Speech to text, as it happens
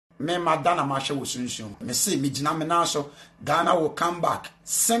me madana masha wo sunsun me say me gina me na so Ghana will come back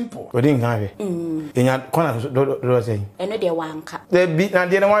simple we didn't have it enya corner do say eno de wanka the beat na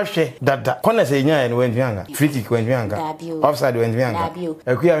de na wa hwe dada corner say nya en wentuanga free kick wentuanga offside wentuanga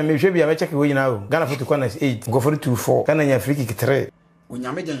akuya me hwe bia me check wo nyina o Ghana foot corner is 8 go for 2-4 Ghana nya free kick 3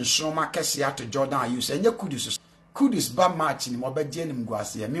 onyame de nsoma kese ato Jordan ayu say nya Kudus ba match ni mo be die ni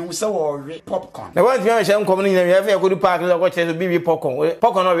mguase me hu se wo we popcorn na wan fian hye nkom ni nyame ya fa yakodu park lo ko che bibi popcorn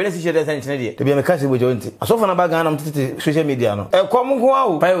no we na si hye de san de de bia me ka se bojo nti asofo na ba Ghana na mtete social media no kom nko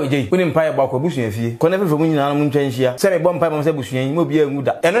awu pai oje woni mpai ba ko busuan fie ko na fefe mu nyina na mu ntwan hia se me bo mpai mo se busuan mo bia ngu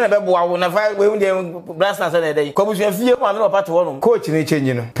da eno na be bo awu na fa we hu de blast na se na de ko busuan fie ko amelo pate wo no coach ni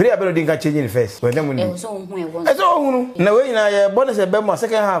change no prayer be no din ka change ni first we dem ni e so hu e won so hu na we nyina ye bonus e be mo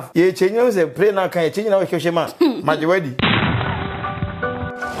second half ye change no se pray na kan ye change na we hye ma Majewadi.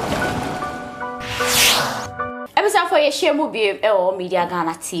 Ebisa for ye share mu bi media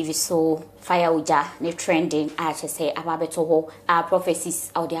Ghana TV so fire uja ne trending I say ababeto ho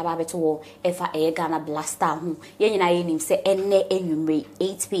prophecies out the ababeto ho efa Ghana blaster ho ye nyina ye nim se enne enwumre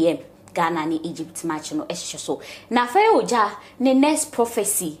 8 p.m. Ghana ni Egypt match no ehye so na fire uja ne next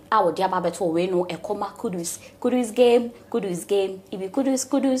prophecy out the ababeto we no ekoma Kudus game ibi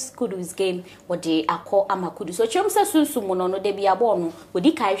Kudus game wode akọ ama Kudus so chom se sunsumu no de bia bo no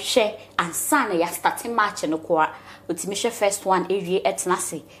wodi kai hwe ansa na ya start match no kwa otimi hwe first one ewie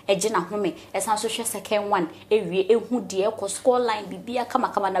etnase eje na home esan so hwe second one ewie ehu de ekọ score line bibia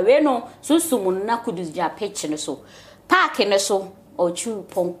kama na we no sunsumu na Kudus ja pitch no so park no so ochu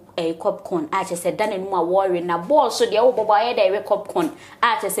pon popcorn ache se dan enu a worry na ball so de wo bobo aye da we popcorn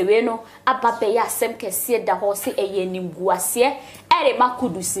ache se we no ababe ya asem kese da ho se eye nimguase ere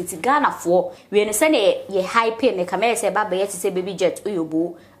makudu city Ghana fo we no se ne ye hype ne kama se baba ye se baby jet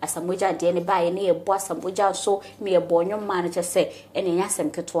oyobo asamoja de ne bae ne ye bo asamoja so me ye bonyo man che se ene nya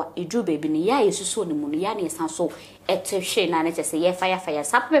asem ketwa edu baby ne ya yesuso ne mu no ya ne san so etehwe na ne che se ye fire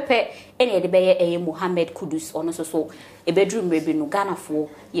sapepe ene de be ye Mohammed Kudus ono so e bedroom baby no Ghana fo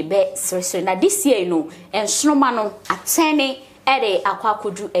ye be sere na this year no ensroma no atene ere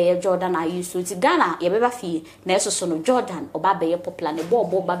akwakodu Jordan ayu so ti Ghana ye beba fie na eso no Jordan oba be ye popular ne ball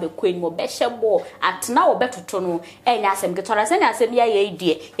ba be kwen mo be hye ball atna wo betoto no enya asem getora se na asem ya ye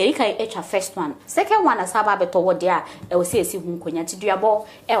die ye kan etwa first one second one asaba be to wo dia e wo se esi hu nkonya ti duabo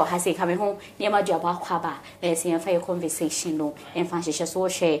e wo ha se ka me ho ne ma duabo akwa ba na se fa conversation no en fa hye so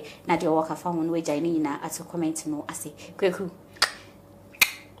hye na de wo ka fa ho no we jai ni na at comment no ase kweku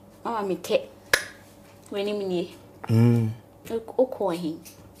mama me ke weni minie okohi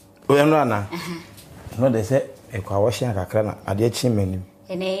we no ana no de se e kwa wohia kakra na ade chi manim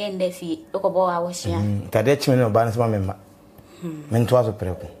ene ye ndafi okobo wa wohia ka de chi manim ba na se ma memma mento aso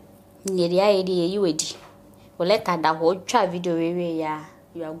preko nyeri aye de yi wedi o leta da ho twa video wewe ya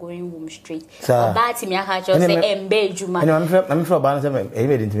you are going home straight about me aka cho say embe ejuma ene ma me ba na se e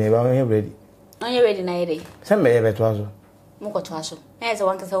ready ntime ba me ready onye ready na ire se me ye beto aso muko to aso eze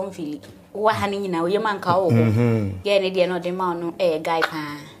wanka se on fili wa hani nyina oye manka wo ye ne de no de ma no guy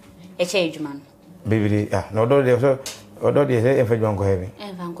pa e che ejuma no baby no do de so odo de se enfa jwanko heaven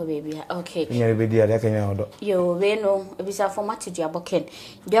enfa nko baby okay nyere be dia de kanya odo yo we no ebisa format duabo ken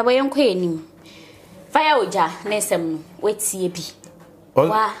duabo yenko enim fire oja nesem no wetie bi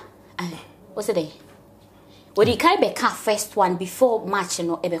wa what's it Odi kai be ka first one before match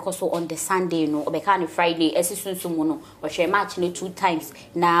no ebe so on the Sunday no obe ka no Friday esisunsumu no o hwe match no 2 times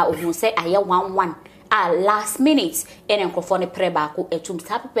na ohun say aye 1-1 last minute ene nkofo ne pre ba ko etum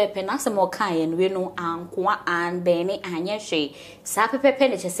sapepepe na se mo kan ye no we no ankoa an be ne anye hwe sapepepe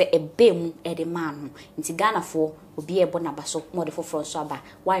ne che se ebemu e de man no nti Ghana fo obi ebo na baso mo de foforo so aba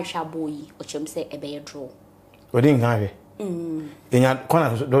wan hwa boyi o chem se ebe ye draw odi nkan hwe enya kona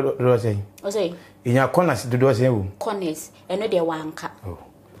do say o say inya corners do say wo corners eno de wanka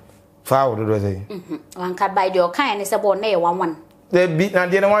foul do say wanka by the kind ne se bo na ye 1-1 the beat na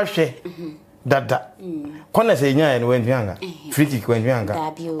de na wa hwe dada corners inya en wenfianga free kick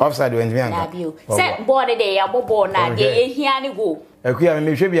wenfianga offside wenfianga se board de ya bobo na de ehia ni go akuya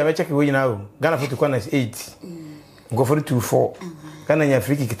me hwe bia me check wo nyina wo Ghana foot corners 8 go for 2-4 kana nya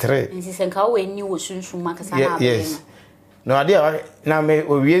free kick 3 nsi se nka wo eni wo sunsun makasa na abena yes no ade na me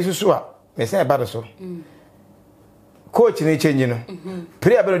owie susu a me say bad so coach ni change no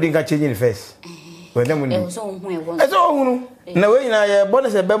prayer be no din ka change ni first we dem ni so hu e won so hu na we na ye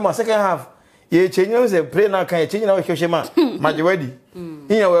bonus e be mo second half ye change no say pray na kan ye change na we hwe ma Majewadi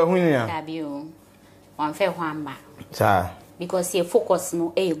nya we hu ni ya bi o wan fe ho amba sa because ye focus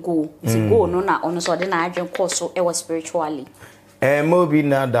no e go ti go no na ono so de na adwen course so e was spiritually mo bi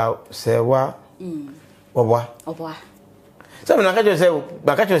na da se wa obwa So na ka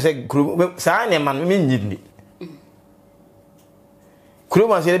je say kuru sa ne man me nyini kuru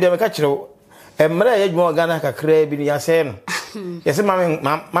ma se bia me ka kire emre ye dwuma Ghana kakra bi ya se no ye se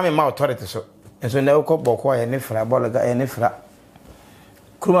mame ma authority so enso na ko boko ya ne fra bol ga ya ne fra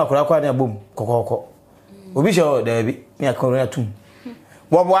kuru ma kura kwa na bom kokoko obi sho da bi me akoro na tum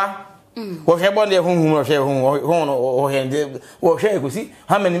boboa wo hwe bon de hunhum wo hwe hun wo hende wo hwe ekusi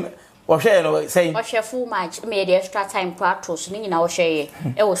how many wo hwe no say wo hwe full match me the extra time practice ni nyina wo hwe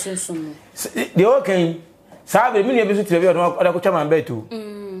e wo sunsun de okay sabe me ne bi so tire bi o ko chama betu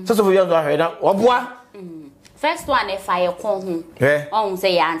so for you go hwe na oboa first one if I kon hu on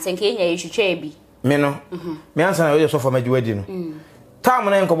say ya anten ke nya yihwehwe bi me no me ansa na wo so for majiwadi no time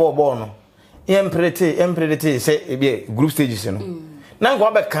na enko bo no emprete say e bi group stages no na nko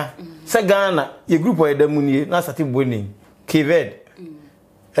abeka say Ghana ye group o edamunie na start boni Kived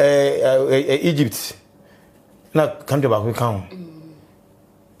Egypt na country back we come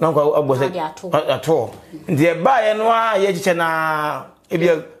na nko abo say ato the buy no a ye chiche na e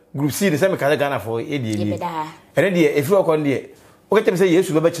bi group C say me ka Ghana for e die ni ene die e fi okon die o ketem say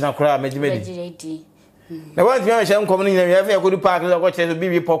Yesu be china kura magimedi na wa ti me hye nkom no nyina ye fa yakodu park na ko che so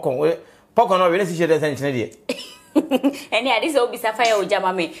bibi popcorn no we na si hye de san chine die eni ade so bisa fire oja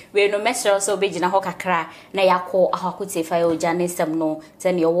mame we no mesro so be gina ho kakra na yakọ ahakote fire oja nesem no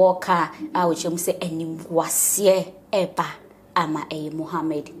se ne woka a wo chem se enim wase eba ama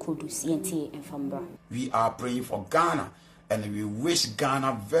Mohammed Kudus yenti enfambra. We are praying for Ghana and we wish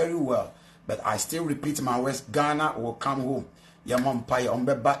Ghana very well, but I still repeat my words, Ghana will come home. Yamon pay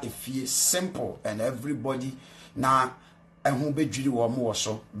ombeba efie simple and everybody na who be jiri wo mo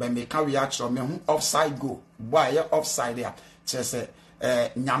so be me ka we actually me hu offside go boy ya offside there say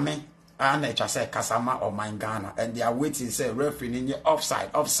nyame ana cha say kasama or my Ghana and they are waiting say referee ni offside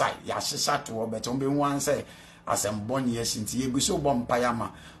ya shisa to but on be one say asem bon yes nti ye so bom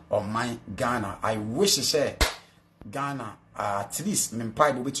payama or my Ghana. I wish say Ghana at least me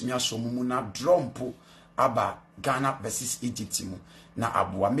pai bo betumi asomumu na drumpo aba Ghana versus Egypt mu na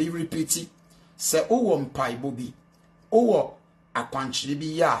aboa me repeat say owo mpai bo bi owo akwanchire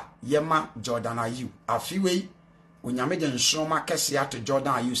bi ya yema Jordan Ayew afiwe onyame de nsoma kese ato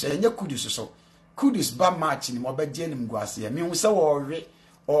Jordan Ayew say enye Kudus so Kudus ba match ni mo be die ni mguase me hu say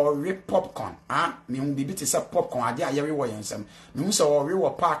or popcorn me hu bibi te say popcorn ade ayere wo yensem me hu say wo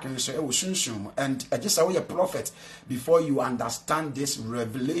park nso e wo sunsun and I just say we a prophet before you understand this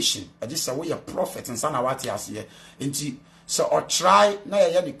revelation. I just say we a prophet and sana what you say enti so or try na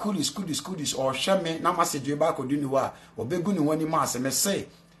ya the Kudus or shame na message ba ko duni wa obegu ni wani ma se me say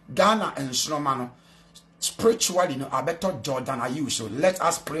Ghana and Shroma no spiritually no abeto Jordan Ayew. So let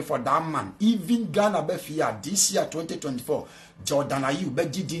us pray for that man. Even Ghana be fear this year 2024 Jordan Ayew be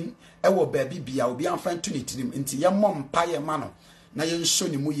gidin e wo baby bia obi amfan to ni tirim nti ye mom pa ye ma no na ye nso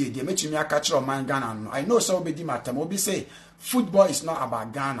ni mu ye de metumi aka kire o man Ghana no. I know so be di matter obi say football is not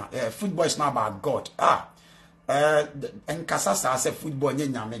about Ghana, football is not about God. And Kasasa said football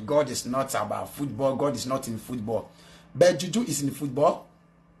nyame. God is not about football. God is not in football. But Juju is in football.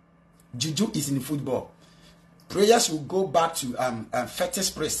 Juju is in football. Prayers will go back to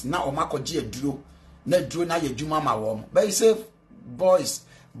fetish priest. Now omakoji edro. Na dro na ye juma ma wom. But you say boys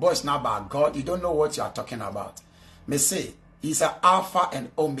not about God. You don't know what you are talking about. Me say he's an Alpha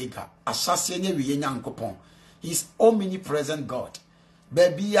and Omega. Asasienye wiye nyankopon. He's omnipresent God.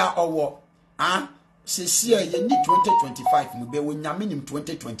 Baby ya owo sesi ye ni 2025 mu be wonyame nim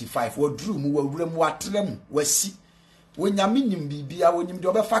 2025 wo dru mu wo wura mu watrem wasi wonyame nim bibia wonim de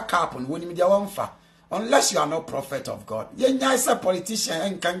obefa cap no wonim de wonfa unless you are not prophet of God. Ye nya is a politician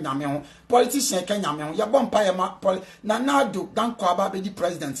en kan nyame ho politician kan nyame ho ye bompa ye ma na nado dan kwa ba be di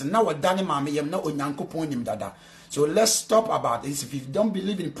president na wodane ma me yem na onyankopon nim dada. So let's stop about this. If you don't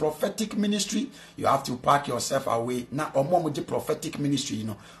believe in prophetic ministry, you have to pack yourself away. Na omo di prophetic ministry, you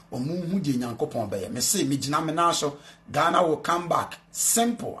know. Omu di nyankopon be. Me say me gina me na so Ghana will come back.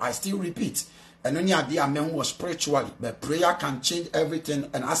 Simple. I still repeat. And only idea men was spiritually, but prayer can change everything.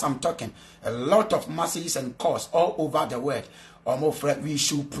 And as I'm talking, a lot of messages and calls all over the world. We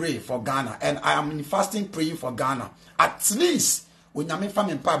should pray for Ghana. And I am in fasting praying for Ghana. At least when you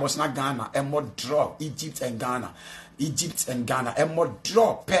famine pie was not Ghana, and more draw Egypt and Ghana, and more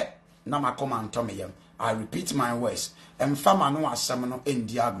draw pet Nama command Tommy. I repeat my words. And fama no asemano in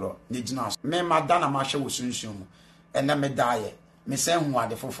diagro, Nijinas. Me madana masha was soon, and then me die. Me say who are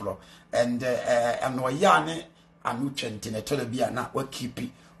the fuflo, and no yane, and nutrient a telebia na what keep it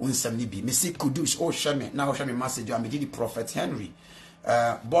unsem be. Me see Kudus, oh shame, now shame message, I me the prophet Henry.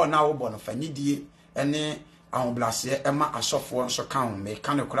 Born now born of a needy, and An blase Emma Asofo so count me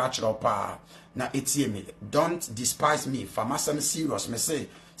can cratch up na etie me. Don't despise me. Famasem serious. Me say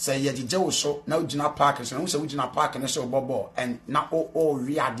ye di jewo so na ugina park so na say ugina park na so bobo and na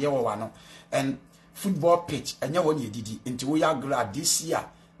ri ade wo no and football pitch enya won ye didi nti wo ya glad this year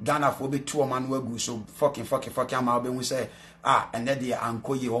Ghana for be two man wagu so fucking ama be hu say and then they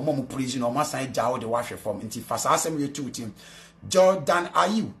anko ye o mo prison o ma san jawo de wahwe form nti fasa asem ye two team Jordan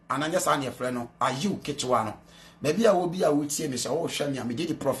Ayew ananya sa ne frɛ no Ayew ketwa no maybe I will be a would see me so hwɛ me am did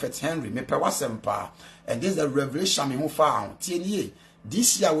the prophet Henry me pe wasem pa and this is the revelation me hu fa tie nie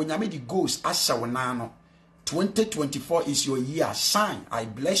this year when you made the ghost asha wonano 2024 is your year. Shine. I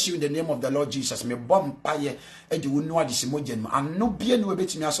bless you in the name of the Lord Jesus. Me bomb paye edi wonu adisimogen and no bie no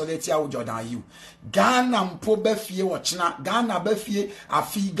betimi asoleti awo Jordan Ayew. Ghana mpo be fie wo china. Ghana be fie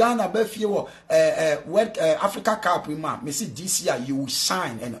afi Ghana be fie wo Africa Cup man. Me see this year you will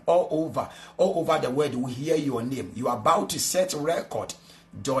shine and all over the world will hear your name. You are about to set a record.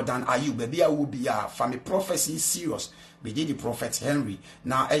 Jordan Ayew, baby, I will be a family prophecy serious. Be the prophet Henry.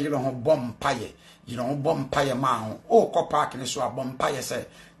 Now, you don't bomb paye. You don't bomb paye man. Oh, copac and so a bomb paye say.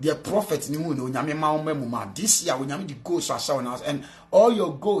 The prophet knew no yami ma. This year, when yami the ghosts are showing us, and all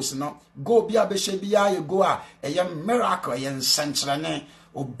your ghosts, no go be a beshabia, you go a young miracle, and centrane,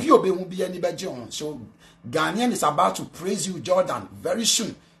 or biobe will be any better. So, Ghanaian is about to praise you, Jordan, very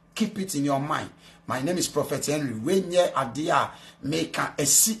soon. Keep it in your mind. My name is Prophet Henry. When ye adia make a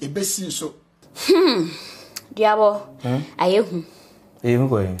besin so. Duabo. Ayehu. Ayehu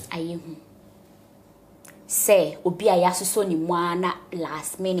going. Ayehu. Say, obi ayasuso ni mwana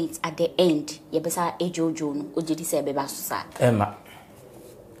last minute at the end. Yebesa ejojo no. Ojidi se beba susa. Emma.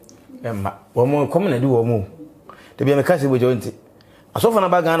 Womo come na do womo. They be make say bojo nti. Asofa na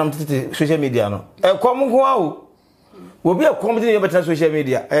ba Ghana mtete social media no. Come ho awo. Obi a come tete better social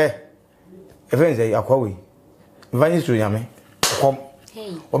media. Friends say akwawe. Vani so yame. Come.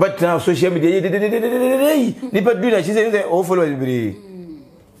 Hey. Obetna social media ni pa do na she say o follow be.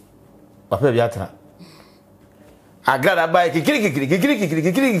 Papa bi atra. Agrada ba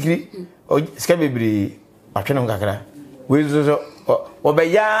kikiri. O ska bebre. Atwena ngakara. We so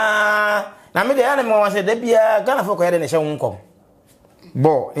obeya na me de ya na mo wase da bia Ghana for ko ya de na hye wonkom.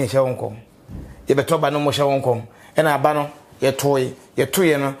 Bo ni hye wonkom. Ye betoba no mo hye wonkom. E na aba no ye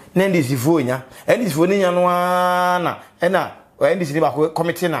toye no na ndisifo nya ndisifo ni nya no na e na ndisifo ba ko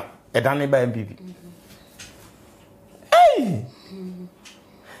committee na e dan ba MPP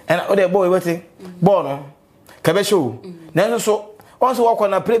and o de boy wetin boy no ka be show na so once walk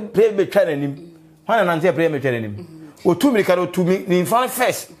na pray be twa nanim wana na nte pray me twa nanim o tu mi ka do tu mi ni fan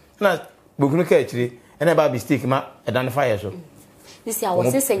first na bogunu ka akire e na ba mistake ma e dan fire so. This year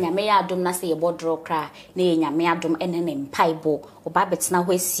was say nyame ya adom na say ye bodro kra na ye nyame adom ene ne mpaibo oba betina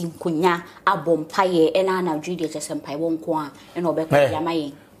ho asi nkonya abom paye ena anadwu de kese mpaibo nko a ena obekọ ya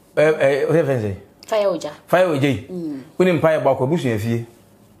maye o he fense fire oja uni mpaibo akọ busu afie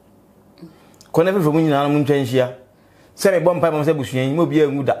ko na fefe munyina na mu ntwa nhia se me bom mpaibo se busu yin mo bia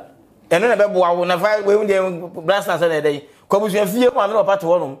nguda eno na beboa wo na fa we hunde brasa se na dey ko busu afie mo ame no pate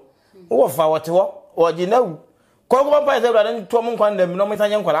wo no wo fa wote wo oji na ko pa se bra den to mo nkwan dem no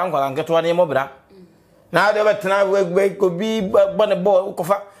metanye nkwala nketo na mo bra na de betena we ko bi bone bo ko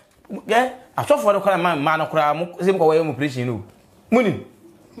fa asofo de kwala ma no kra mo sim ko we mo operation no muni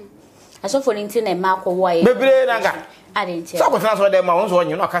asofo ni nti na ma ko wo ye bebre na ga adenti so ko tena so de ma won so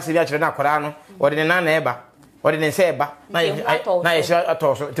onye no akase bi a kire na kwara no wode ne na eba wode ne se eba na ye sha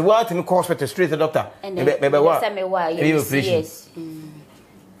atoso ti wa ti mi hospital straight doctor be wa yes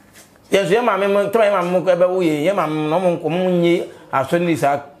yes, ye ma me try ma mo ko ebe wo ye ma no mo nko mo nyi asoni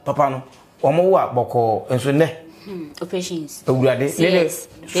sa papa no o mo wa boko enso ne operations owurade le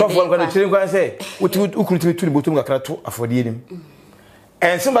so for ko tiri ko say ukuru tiri botum gakra to afodie nim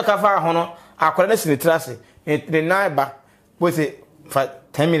enso baka fa ho no akwara na sini trase ne na ba bo se fa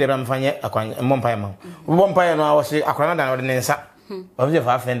 10 million ram fanye akwan mompa ma bompa ye no a wo se akwara na da ne nsa o se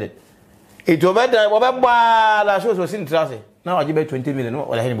fa offended it obeda wo be gba la so sini trase na waje be 20 million no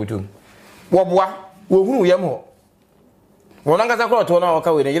wala he ni botum wobwa wo hunu yam ho wona ngasa kro to na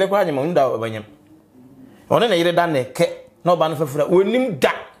waka we ne yire kwa nyama nda banyam wona ne yire dan ne ke na oba no fafura onim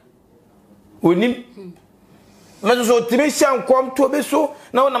da onim mezo so timisha nkom to be so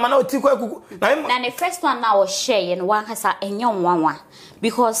na wona mana oti kwa kuku na the first one now share no wan kasa enyon wanwa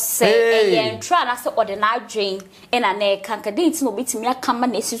because say e try na say ordinary drain ena na kanka dey ti no betimi akama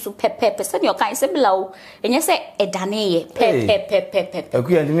na esi so pepepe say your kan say bilawo enye say edane ye pepepe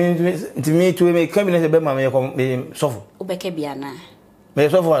akuya ntimi to me kamina say be mama ye kom sofo obeke bia na me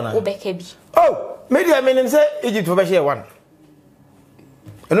sofo ana obeke bi oh media menim say Egypt for be share one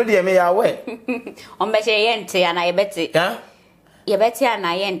eno de me ya we on be share yente ana ye beti ha ye beti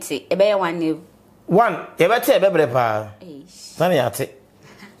ana yente ebe ye one new one ye beti ebe bre pa sani ate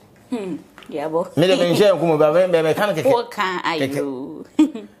yabo me de ben share nkumo ba be kan keke o kan ayo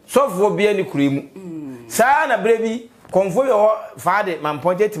sofo bia ni kuremu saa na bre bi konfo yo faade man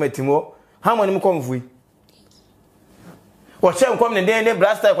ponje timatimo ha mo ni konfo wo che nkom ne den ne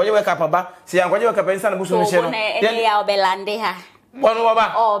blaster ko je we kapaba si an ko je we kapensa na busu no she no ne ya obelande ha wono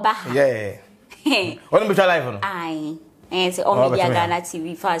oba oba yeah wono bi try life no ai se o media Ghana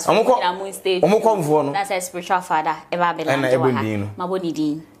TV fast na mo stage konfo no that's a spiritual father eba belande wa ha maboni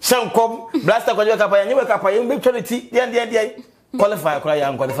din se nkom blaster ko je we kapaya nye we kapaya mbe charity den qualify kura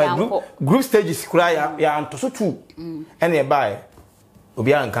ya qualify group stages kura ya antoso 2 ene e bae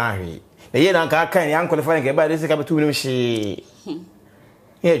obi an kan hwe na ye na kan kan ya qualify ke bae desi ka betu mi shi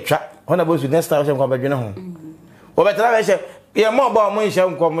ye twa ona bozu next time se nko badwene ho wo betara be she ye mo ba mo nhye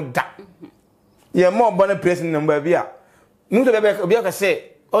nko mo da ye mo ba na president number bia mu to be obi ka se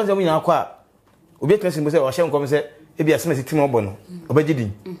on se mu nya akwa obi president mo se o she nko mo se e bia se ma sitim obo no obagidi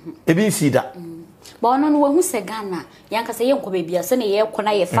e bi nsi da ba ono no hu se Ghana yanka se ye nko be bia se ne ye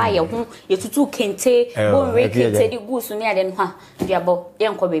kona ye fa ye hu ye tutu kente bon re kente di gusu ne ade no ha Duabo ye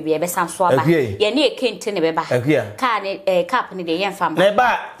nko be bia be san so aba ye ne kente ne be ba ka ne cap ne de ye mfa na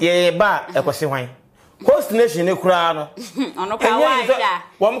ba ye ba ekose hwan host nation ne kura no ono ka wa ja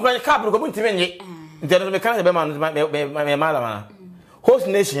wo mo kura cap ko ntime nye ntero no be kan se be ma no me mala ma host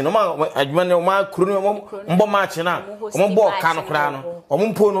nation no ma adwuma ne ma kuru no mbo match na mo bo ka no kura no o mo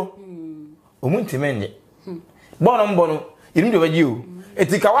mpo no o mo ntime nye bono mbono irim de baji o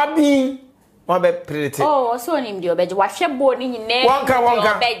etika wa bi wa be predate oh so nim de obeje wa hwe bo ni nyine wanka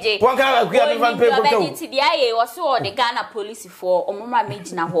akuya be van people to obeje ti dia ye wo so the Ghana police for omoma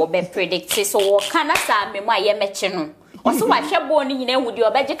megina ho be predict so wo kana sa me mu aye meche no wo so wa hwe bo ni nyine hu de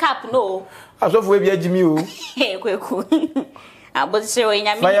obeje cap no asofo bi agimi o kweku abose o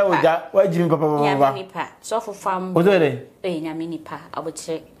nyame fire oja wa agimi papa nyame pa so fo fam o do re nyame ni pa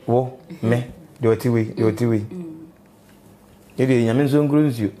abose wo me de otiwe ede nyame nso nguru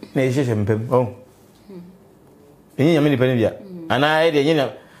nsuo na ehyehyɛ mpem oh enyi nyame ni pani bia ana ede enyi na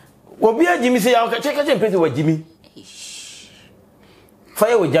obi agimi se ya ka cheka mpezi wa gimi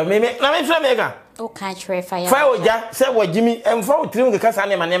fire oja me na me fra me ka o ka chere fire oja se wa gimi emfa otirim ka sa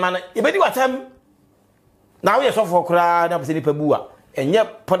ne ma na ebedi watam na wo ye sofo kura na pese ni pabua enye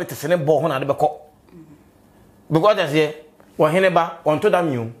politics ne bo ho na de bekɔ because as ye wo hene ba on to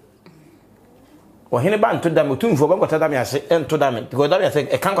dam you ohene ba nto dam otumfo ba ngota dam ase ento dam because dam ase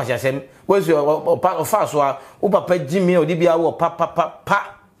e kan kwase asem wesu o fa so a o papa jimi odi bia wo pa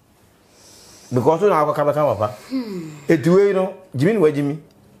because na akwa ka papa eduwe no jimi ni wa jimi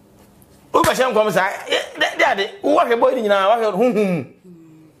o ba shem kom sa de ade wo hwe boy ni nyina wa hwe hunhum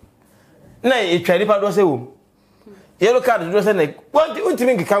na e twari pa do se wo yellow card do se na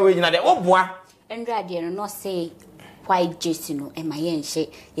untimi nkika we nyina de wo boa endra ade no say white jersey no e mayenhye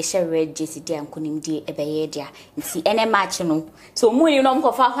ye share red jersey dia nkonim die e be ye dia nti ene match no so mu ni no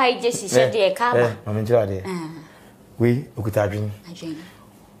mkofa white jersey she dia ka ba mama njira dia we okuta adwin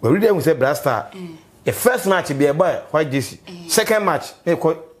we ready am say blaster the first match be a boy white jersey second match e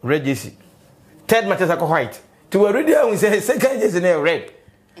ko red jersey third match is a white to we ready am say second jersey na red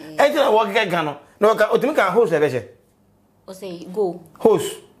e tell work get gano no ka otimi ka host e be she o say go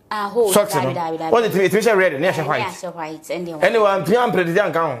host hold what it is red and white anyway I'm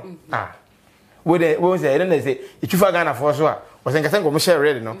president kan we say then say it you for Ghana for so was think commercial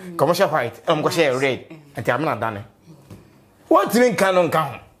red no commercial white am go share red and I'm not done what mean canon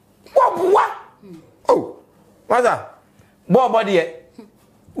kan what oh mother bo body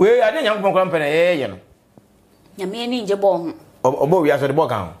we I dey young company you know nyame ni nje bo ho obo we aso de bo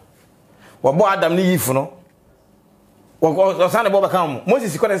kan wo bo Adam ni yifu no wo sana bo baka mo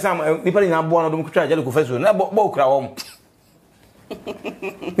Moses ko sam ni pali na bo no dum kutwa jale ko fesu na bo kura wo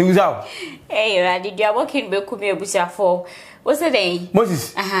ni uzao radi Duabo kin be ku me abusiafo wo se den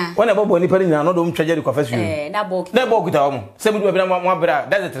Moses wona bo ni pali na no dum kutwa jale ko fesu na bo kuta wo se bu be na mo abra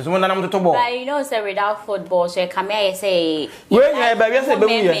that's it so na nam to bo but you know say without football so come here say we ya ba wi say be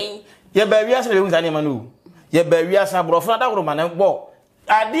mu ye ba wi say be mu zani ma no ye ba wi asa brofo na da gro ma na bo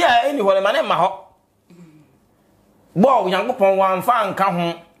ade a eni hole ma na ma ho bo Yankopon wan fa nka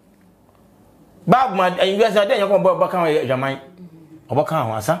ho bab ma ayuasa de Yankopon bo kan Jaman obokan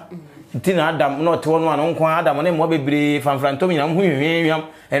ho asa ntina Adam no te wono an nko Adam ne mo bebre fanfrantom nyam hu hwehwehwam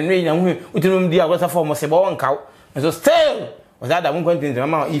enre nyam hu utinum di agosa form se bo nkaw so still was Adam nko ntin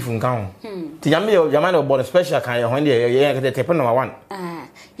ma ifu nka ho ti nyam ye Jaman no bo special kan ye ho de ye te number 1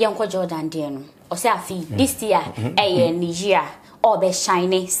 Yanko Jordan de no o se afi this year Nigeria or be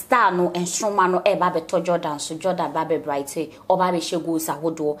shiny star no enstroma no e ba be to Jordan so Jordan ba be bright or ba be shegu sa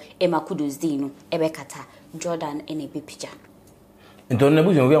hodo e ma Kudus di no e be kata Jordan ene be picture nton na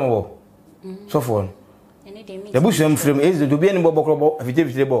busu obi ambo so for the bush am from is to be any bobokrobo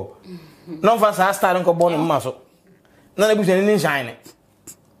afite bo no fa sa star nko bo no ma so na na bush ni shine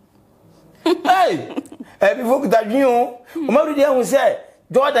hey before that you o ma do hu say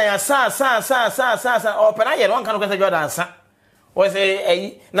Jordan ya sa o pera ye no kan ko say Jordan sa o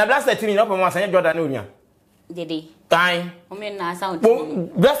say na blaster team no pa mo san Jordan na onya dede time o me na sa o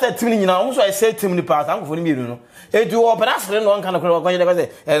blaster team ni na o so say team ni pass an ko ni miru no e do o pera sere no kan ko say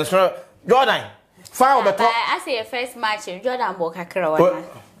Jordan foul beto I say first match Jordan bo kakra wana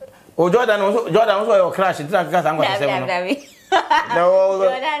o Jordan so your crash did not gas angwa say no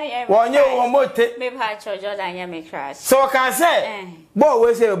Jordan won you won mote me pa Jordan ya me crash so can say boy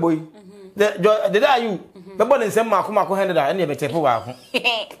we say boy the da you the boy nsem mako handed that na be tepo ba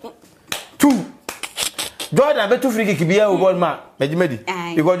ko 2 Jordan be to free kick bia o ball ma medimedi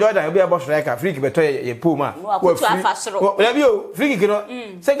because Jordan be a boss striker free kick be to ye po ma we free bi o free kick no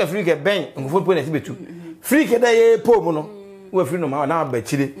say ka free kick ben ngofo po na si betu free kick da ye po mu no we free no ma na ba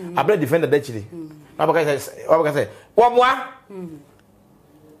chire abra defender da chire abaka say wo boa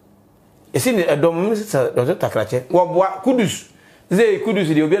esi ni edom sa do takrache wo boa Kudus ze Kudus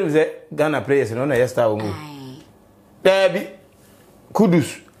di obi say Ghana players no na yesta o mu da bi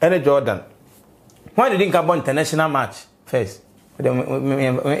Kudus and Jordan. Why did you come on international match first?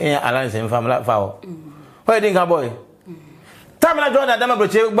 Alliance and family foul. Why didn't you boy? Tamina Jordan, Dama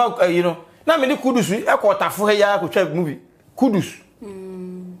Broche, you know. Now, many Kudus, a quarter for ya could check movie. Kudus.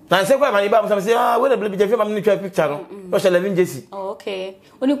 Now, I say, my Bible say, ah, what a baby, if I'm picture, what's 11 Jesse? Okay.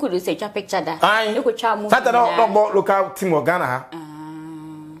 When you could say, picture that. I could charm look out Tim or Ghana.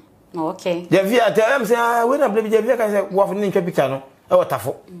 Okay. The Via tell them, say, ah, when a baby, I say, what for ninja picture, or tough.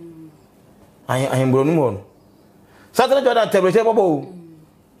 I am Bruno. Saturday Jordan temperature bubble.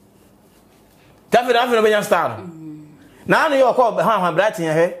 David African star. Now you call how bright in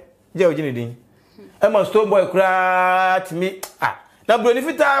your head, Joe Ginny. I'm stone boy cry to me. Ah, now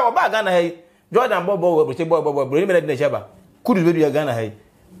Brunifita or Bagana hay. Jordan Bobo, which boy, bring me the Jabba. Could be a Ghana hay.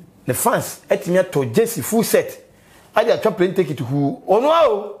 The fans at me to Jesse full set. I just chaplain take it to who? Oh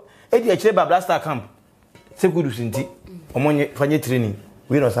no, Eddie Cheba Blaster camp. Say Kudus in tea. Among your funny training.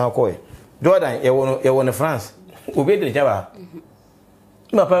 We know some coy. Jordan, you won France. Obey the Java.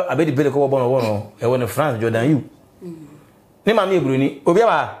 Papa, I bet the Billy Cobo, you won France, Jordan, you. Name me, Bruni,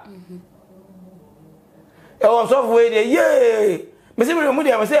 Obiaba. I was off way, yea. Mr.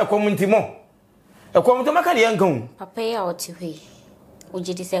 Moody, I was a community more. A community Macarian. Papa, or to he. Would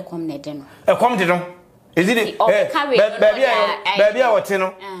you say come near A community? Is it? Baby, I was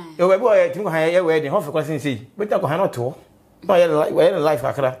tenor. Your boy, I think I had a wedding, half a question, see. But I cannot talk. Why life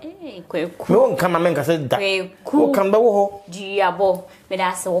akra no come man ka say da ko kan ba wo Duabo me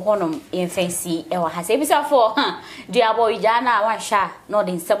da se wo honom enfensi e wa ha se bisa for Duabo ija na wan sha no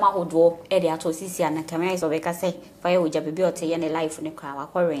de nsem ahodo e de ato sisi ana kamera so be ka say fa ye oja bebe ote ye ne life ne kwa wa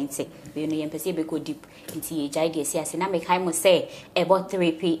quarantine be no ye mpese be go deep nti ye jai de sia se na me kai mo say about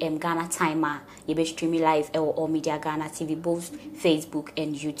 3 p.m. Ghana time ye be stream live e all media Ghana TV both Facebook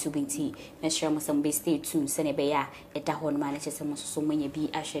and YouTube nti me share mo some be stay tuned se ne be ya e da ho no ma na chese mo so menye bi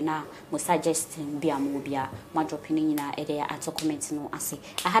ahwe na mo suggesting bi am obia ma drop ni nyina e de ya ato comment no ase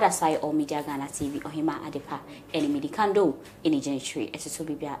I had a side all media Ghana TV ohima adepa eni medicando eni genitry eteso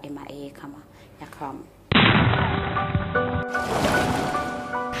bibia ema kama yakram